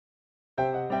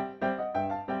Hi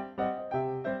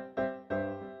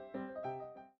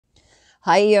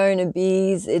Yarn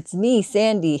Bees, it's me,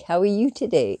 Sandy. How are you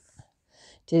today?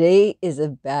 Today is a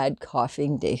bad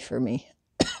coughing day for me.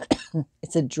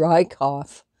 It's a dry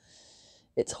cough.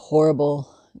 It's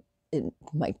horrible.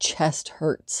 My chest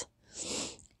hurts.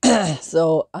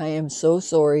 So I am so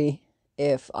sorry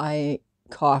if I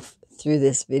cough through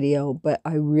this video, but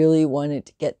I really wanted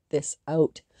to get this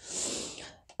out.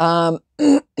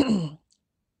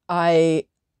 I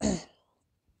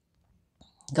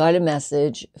got a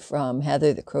message from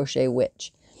Heather the Crochet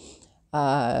Witch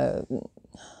a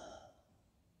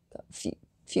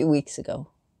few weeks ago,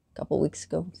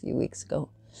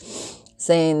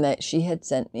 saying that she had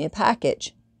sent me a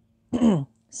package.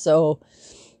 So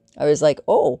I was like,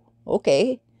 oh,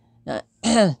 okay.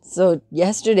 So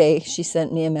yesterday she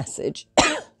sent me a message.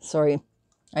 Sorry,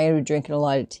 I am drinking a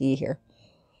lot of tea here.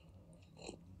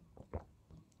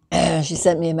 She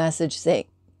sent me a message saying,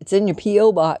 it's in your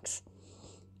P.O. box.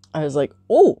 I was like,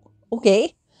 oh,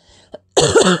 okay.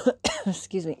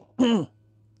 Excuse me.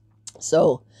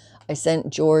 So I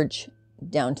sent George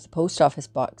down to the post office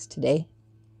box today.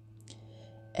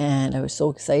 And I was so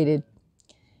excited.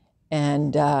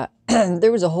 And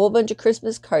there was a whole bunch of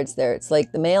Christmas cards there. It's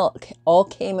like the mail all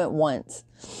came at once.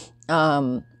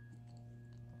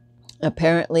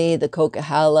 Apparently the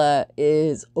Coquihalla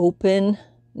is open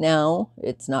now.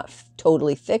 It's not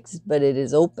totally fixed, but it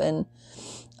is open.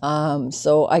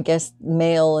 So I guess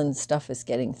mail and stuff is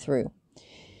getting through.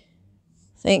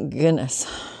 Thank goodness.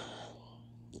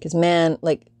 Because man,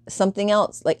 like something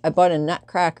else, like I bought a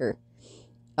nutcracker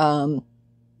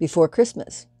before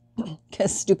Christmas.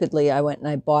 Because stupidly I went and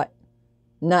I bought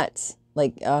nuts,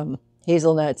 like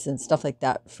hazelnuts and stuff like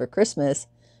that for Christmas.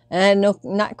 And I had no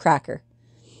nutcracker.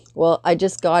 Well, I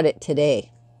just got it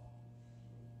today.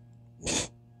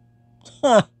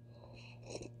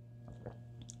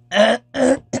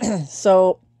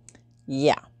 So,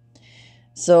 yeah.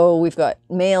 So we've got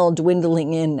mail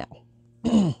dwindling in now.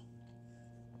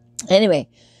 Anyway,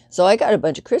 so I got a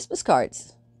bunch of Christmas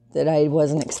cards that I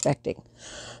wasn't expecting.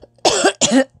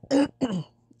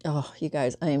 Oh, you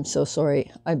guys, I am so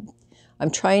sorry.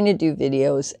 I'm trying to do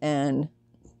videos and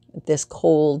this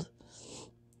cold,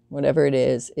 whatever it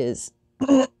is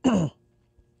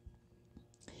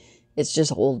it's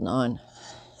just holding on.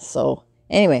 So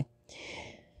anyway,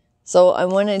 so I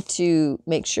wanted to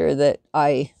make sure that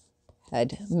I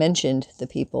had mentioned the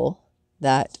people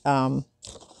that had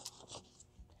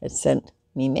sent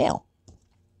me mail.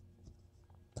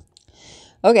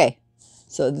 Okay,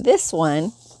 so this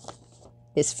one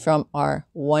is from our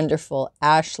wonderful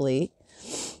Ashley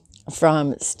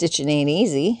from Stn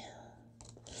A.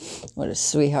 What a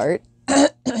sweetheart.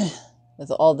 With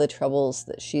all the troubles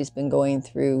that she's been going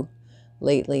through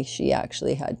lately, she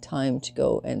actually had time to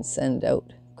go and send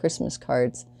out Christmas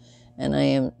cards. And I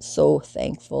am so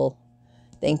thankful.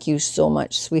 Thank you so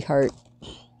much, sweetheart.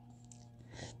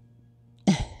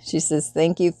 She says,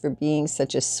 thank you for being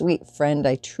such a sweet friend.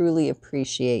 I truly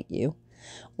appreciate you.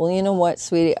 Well, you know what,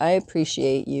 sweetie? I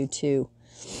appreciate you too.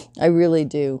 I really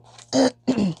do.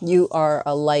 You are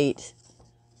a light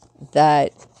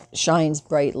that shines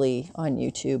brightly on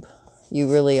YouTube.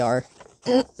 You really are.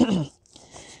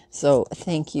 So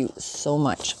thank you so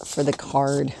much for the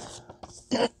card.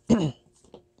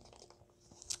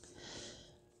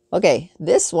 Okay,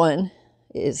 this one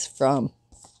is from,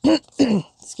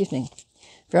 excuse me,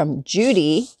 from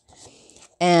Judy.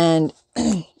 And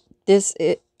this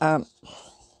is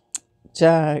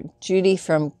Judy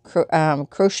from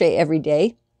Crochet Every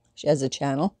Day. She has a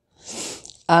channel.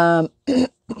 I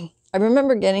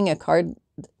remember getting a card,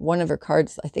 one of her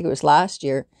cards, I think it was last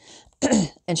year,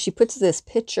 and she puts this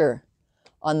picture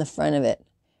on the front of it.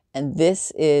 And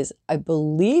this is, I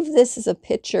believe this is a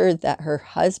picture that her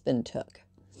husband took.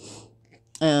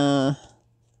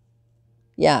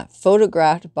 Yeah,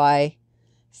 photographed by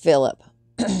Philip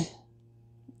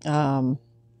in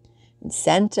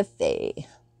Santa Fe.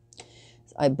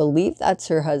 I believe that's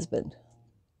her husband.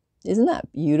 Isn't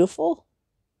that beautiful?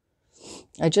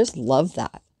 I just love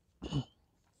that. It's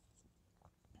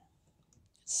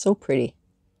so pretty.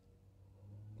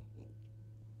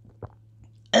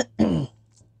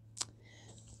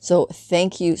 So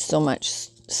thank you so much,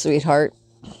 sweetheart.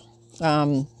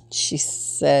 She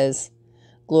says,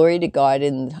 glory to God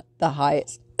in the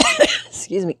highest,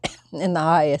 excuse me, in the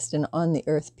highest, and on the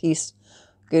earth peace,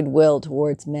 goodwill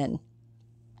towards men.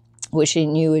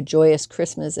 Wishing you a joyous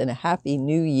Christmas and a happy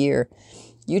new year.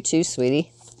 You too,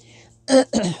 sweetie.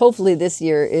 Hopefully this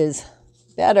year is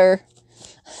better.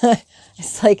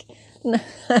 It's like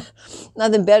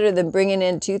nothing better than bringing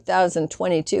in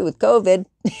 2022 with COVID.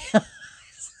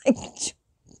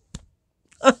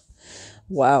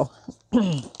 Wow.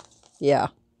 Yeah.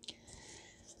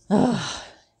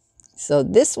 So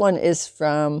this one is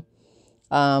from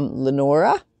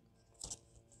Lenora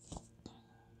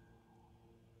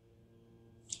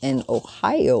in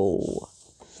Ohio.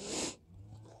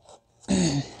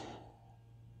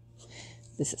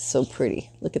 This is so pretty.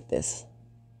 Look at this.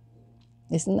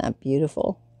 Isn't that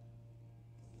beautiful?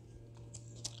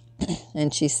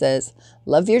 And she says,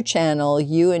 love your channel.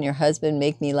 You and your husband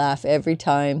make me laugh every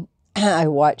time I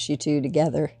watch you two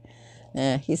together.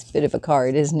 He's a bit of a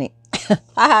card, isn't he?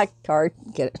 Haha, card.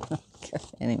 Get it.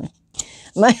 Anyway.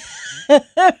 My,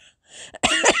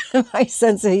 my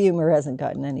sense of humor hasn't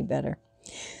gotten any better.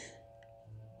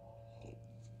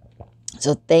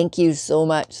 So thank you so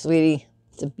much, sweetie.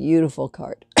 It's a beautiful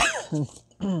card.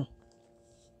 And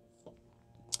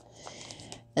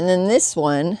then this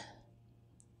one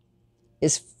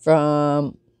is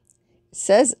from, it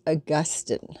says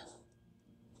Augustine.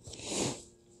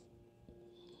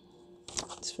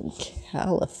 It's from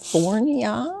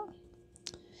California.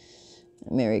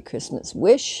 Merry Christmas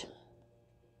wish.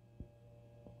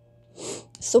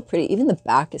 So pretty. Even the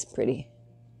back is pretty.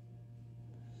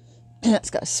 It's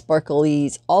got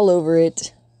sparklies all over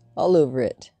it. All over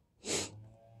it.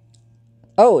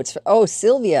 Oh, it's for, oh,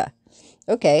 Sylvia.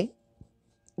 Okay.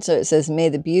 So it says, may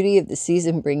the beauty of the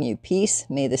season bring you peace.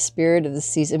 May the spirit of the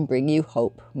season bring you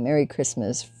hope. Merry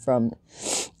Christmas from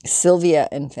Sylvia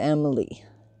and family.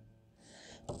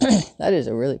 That is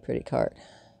a really pretty card.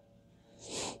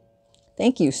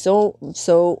 Thank you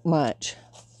so much.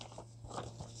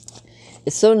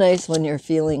 It's so nice when you're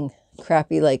feeling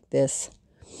crappy like this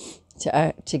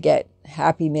to get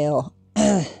happy mail.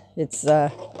 It's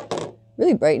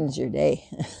really brightens your day.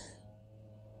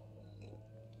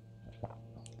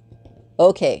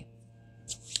 Okay,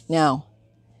 now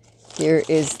here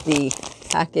is the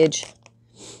package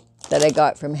that I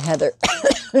got from Heather.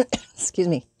 Excuse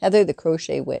me, Heather the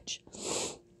Crochet Witch.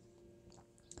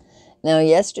 Now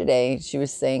yesterday she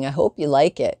was saying, I hope you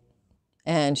like it.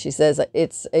 And she says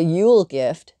it's a Yule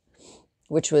gift,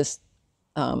 which was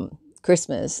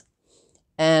Christmas.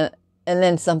 And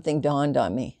then something dawned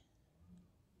on me.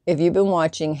 If you've been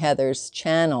watching Heather's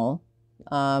channel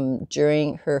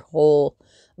during her whole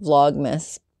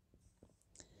Vlogmas,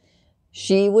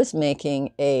 she was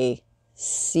making a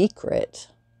secret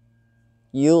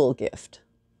Yule gift.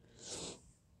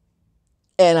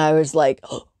 And I was like,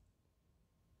 oh,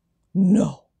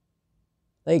 no.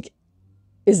 Like,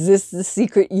 is this the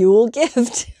secret Yule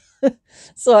gift?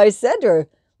 So I said to her,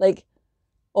 like,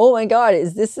 oh my God,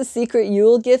 is this the secret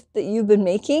Yule gift that you've been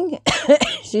making?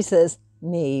 She says,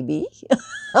 maybe.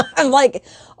 I'm like,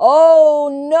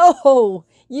 oh no,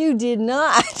 you did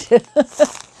not.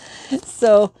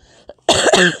 So,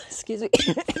 excuse me.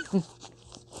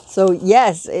 So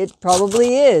yes, it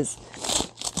probably is.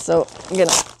 So I'm going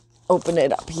to open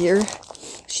it up here.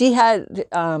 She had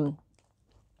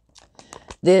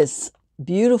this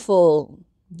beautiful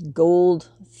gold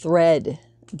thread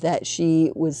that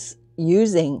she was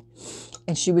using,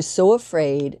 and she was so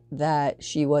afraid that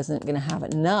she wasn't going to have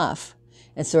enough.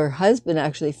 And so her husband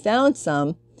actually found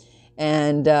some,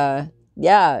 and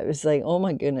yeah, it was like, oh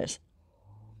my goodness.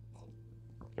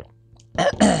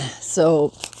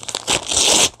 So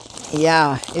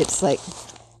yeah, it's like,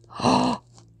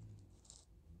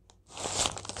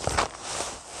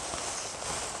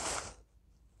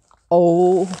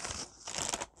 oh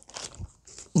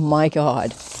my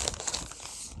God.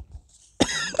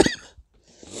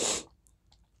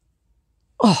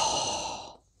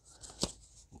 Oh,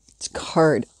 it's a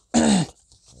card.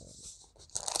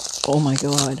 Oh my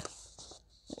God.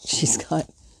 She's got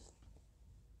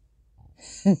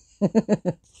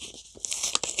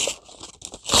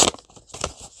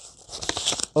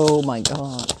oh my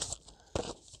God.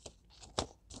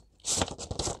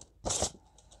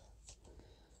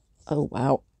 Oh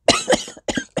wow.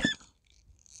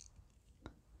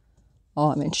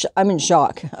 Oh, I'm in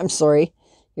shock. I'm sorry.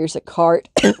 Here's a card.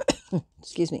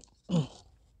 Excuse me.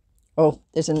 Oh,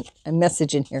 there's a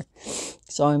message in here.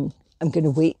 So I'm going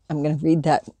to wait. I'm going to read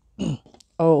that.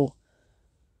 Oh.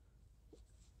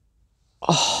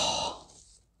 Oh.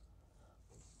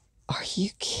 Are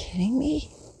you kidding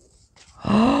me?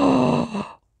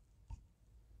 Oh.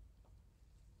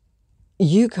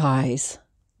 You guys,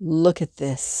 look at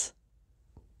this.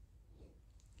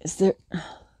 Is there...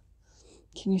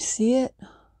 Can you see it?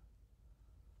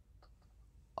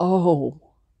 Oh.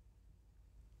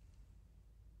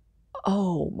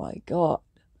 Oh my God.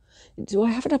 Do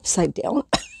I have it upside down?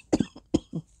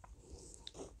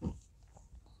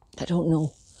 I don't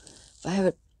know if I have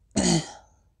it.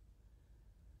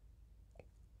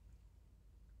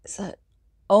 Is that,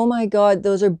 oh my God,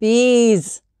 those are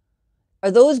bees.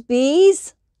 Are those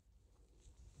bees?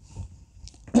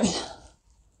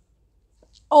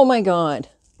 Oh my God.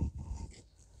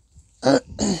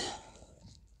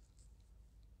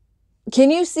 Can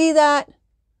you see that?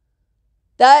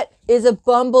 That is a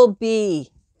bumblebee.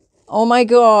 Oh my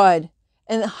God.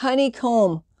 And the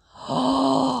honeycomb.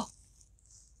 Oh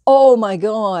my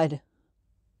God.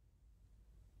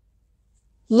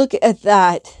 Look at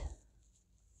that.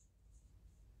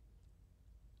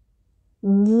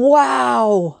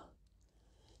 Wow.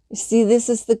 You see, this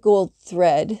is the gold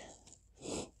thread.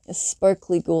 A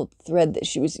sparkly gold thread that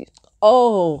she was using.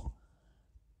 Oh.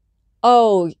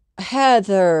 Oh,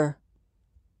 Heather.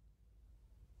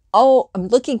 Oh, I'm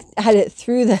looking at it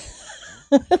through the...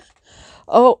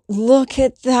 Oh, look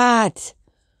at that.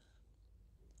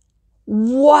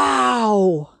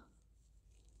 Wow.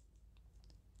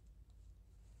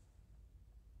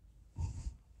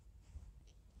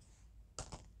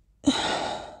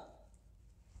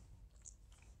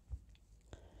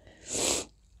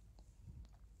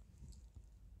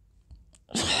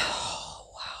 Oh,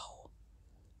 wow.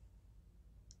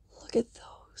 Look at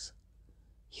those.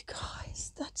 You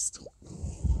guys,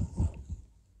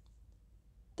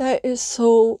 that is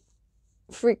so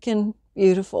freaking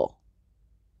beautiful.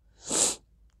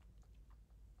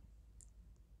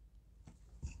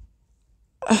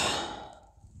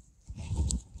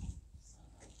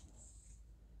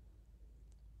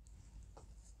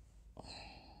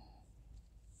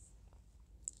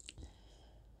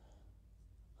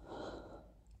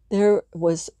 There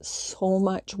was so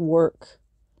much work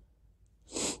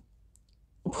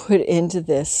put into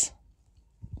this.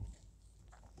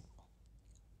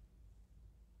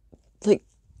 Like,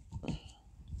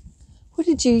 what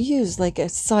did you use? Like a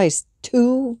size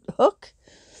 2 hook?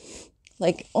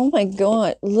 Like, oh my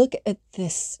God, look at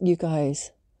this, you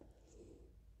guys.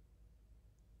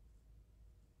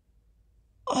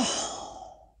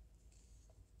 Oh,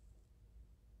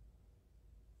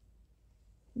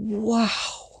 wow.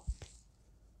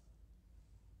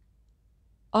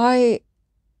 I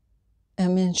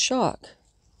am in shock.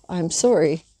 I'm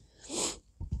sorry.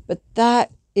 But that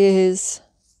is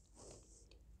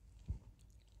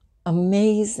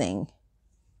amazing.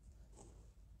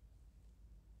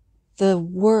 The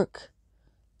work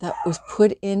that was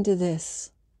put into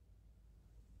this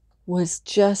was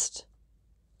just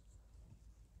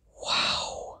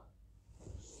wow.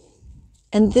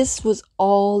 And this was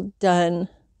all done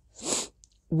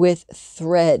with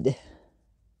thread.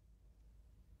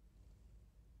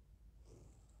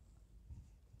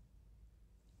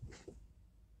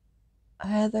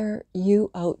 Heather,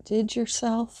 you outdid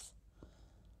yourself.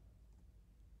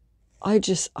 I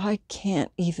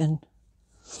can't even.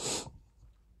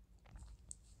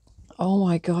 Oh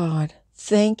my God.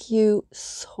 Thank you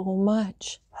so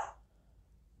much.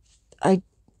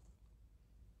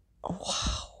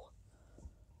 Wow.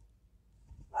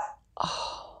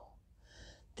 Oh,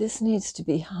 this needs to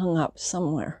be hung up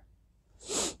somewhere.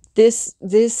 This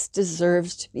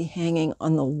deserves to be hanging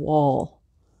on the wall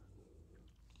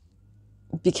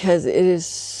because it is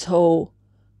so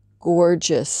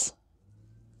gorgeous.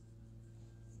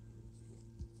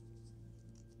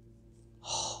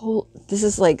 Oh, this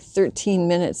is like 13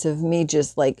 minutes of me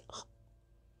just like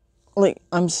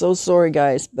I'm so sorry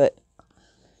guys, but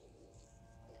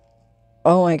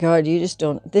oh my God, you just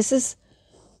don't, this is,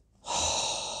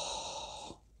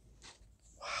 oh,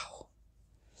 wow.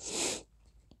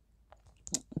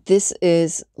 This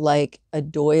is like a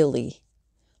doily,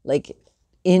 like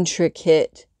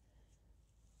intricate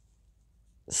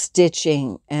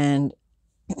stitching and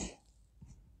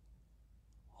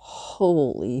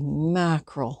holy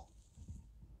mackerel.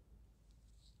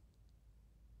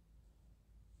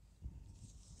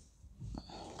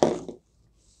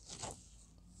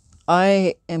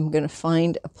 I am going to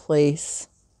find a place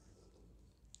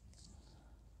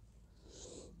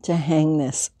to hang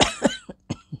this.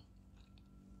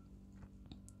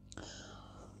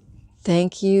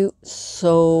 Thank you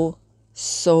so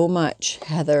much,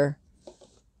 Heather.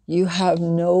 You have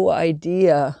no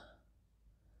idea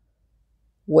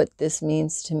what this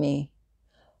means to me.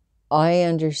 I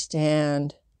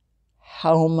understand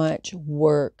how much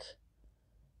work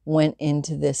went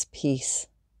into this piece.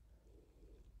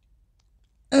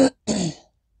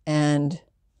 And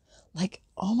like,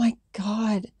 oh my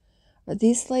God, are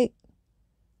these like,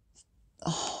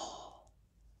 oh,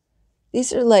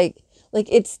 these are like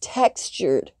it's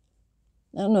textured.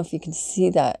 I don't know if you can see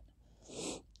that.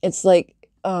 It's like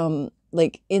in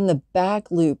the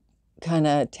back loop kind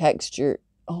of texture.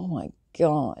 Oh my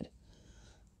God.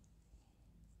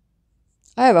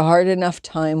 I have a hard enough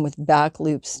time with back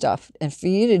loop stuff. And for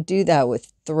you to do that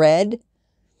with thread,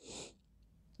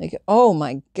 like, oh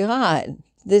my God,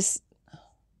 this.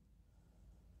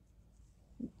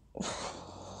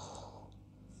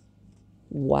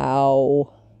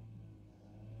 Wow.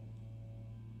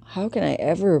 How can I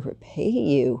ever repay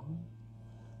you?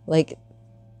 Like,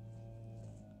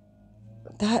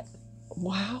 that,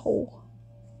 wow.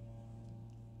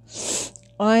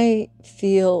 I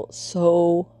feel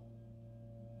so,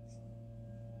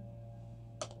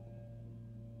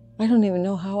 I don't even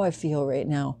know how I feel right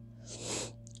now.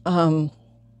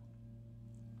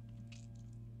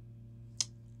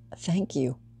 Thank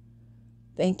you.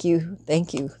 Thank you.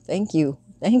 Thank you. Thank you.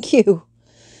 Thank you.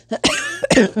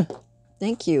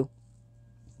 Thank you.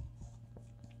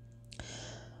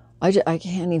 I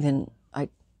can't even, I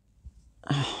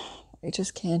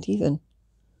just can't even.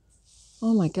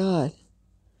 Oh my God.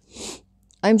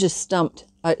 I'm just stumped.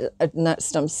 Not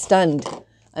stumped, stunned.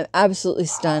 I'm absolutely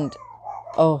stunned.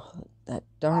 Oh, that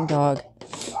darn dog.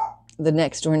 The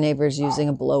next door neighbor's using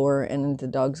a blower and the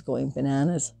dog's going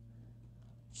bananas.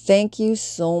 Thank you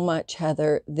so much,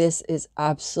 Heather. This is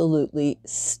absolutely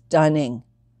stunning.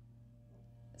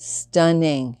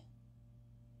 Stunning.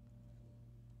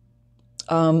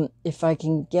 If I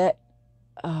can get,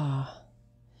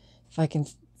 if I can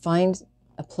find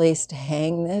a place to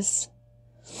hang this,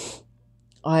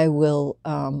 I will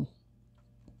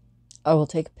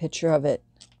take a picture of it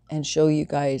and show you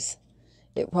guys.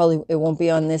 It won't be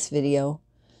on this video,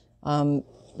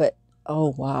 but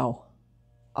oh wow,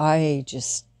 I'm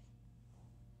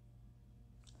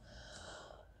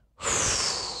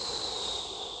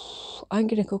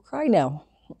gonna go cry now.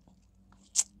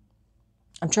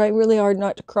 I'm trying really hard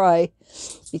not to cry,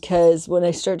 because when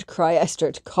I start to cry, I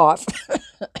start to cough.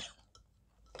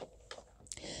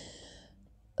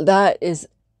 That is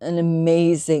an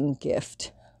amazing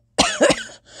gift.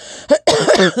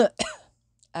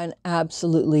 An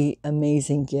absolutely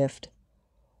amazing gift.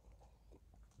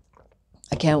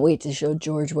 I can't wait to show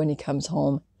George when he comes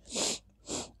home.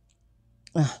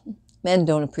 Men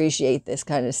don't appreciate this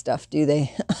kind of stuff, do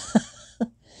they?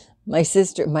 My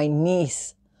sister, my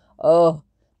niece, oh,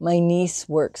 my niece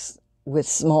works with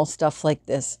small stuff like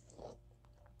this.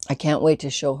 I can't wait to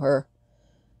show her.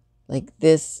 Like,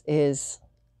 this is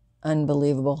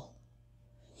unbelievable.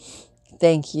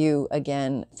 Thank you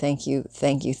again. Thank you,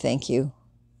 thank you, thank you.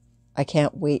 I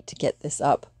can't wait to get this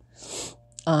up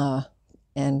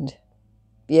and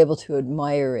be able to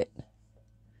admire it.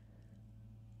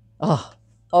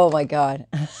 Oh my God.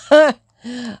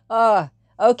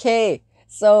 Okay.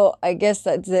 So I guess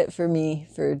that's it for me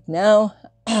for now.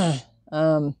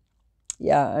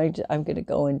 Yeah, I'm going to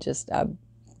go and just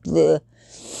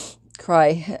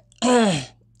cry.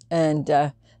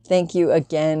 And thank you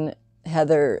again,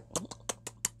 Heather.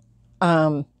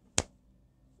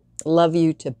 Love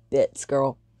you to bits,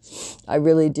 girl. I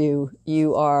really do.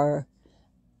 You are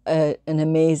an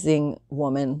amazing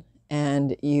woman,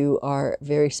 and you are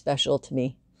very special to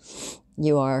me.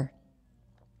 You are.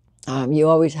 You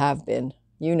always have been.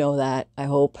 You know that, I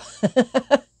hope.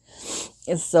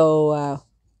 So,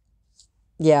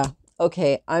 yeah.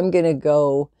 Okay, I'm going to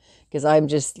go because I'm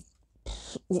just...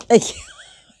 I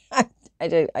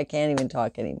can't even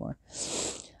talk anymore.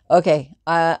 Okay,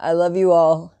 I love you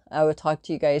all. I will talk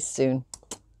to you guys soon.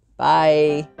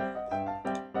 Bye.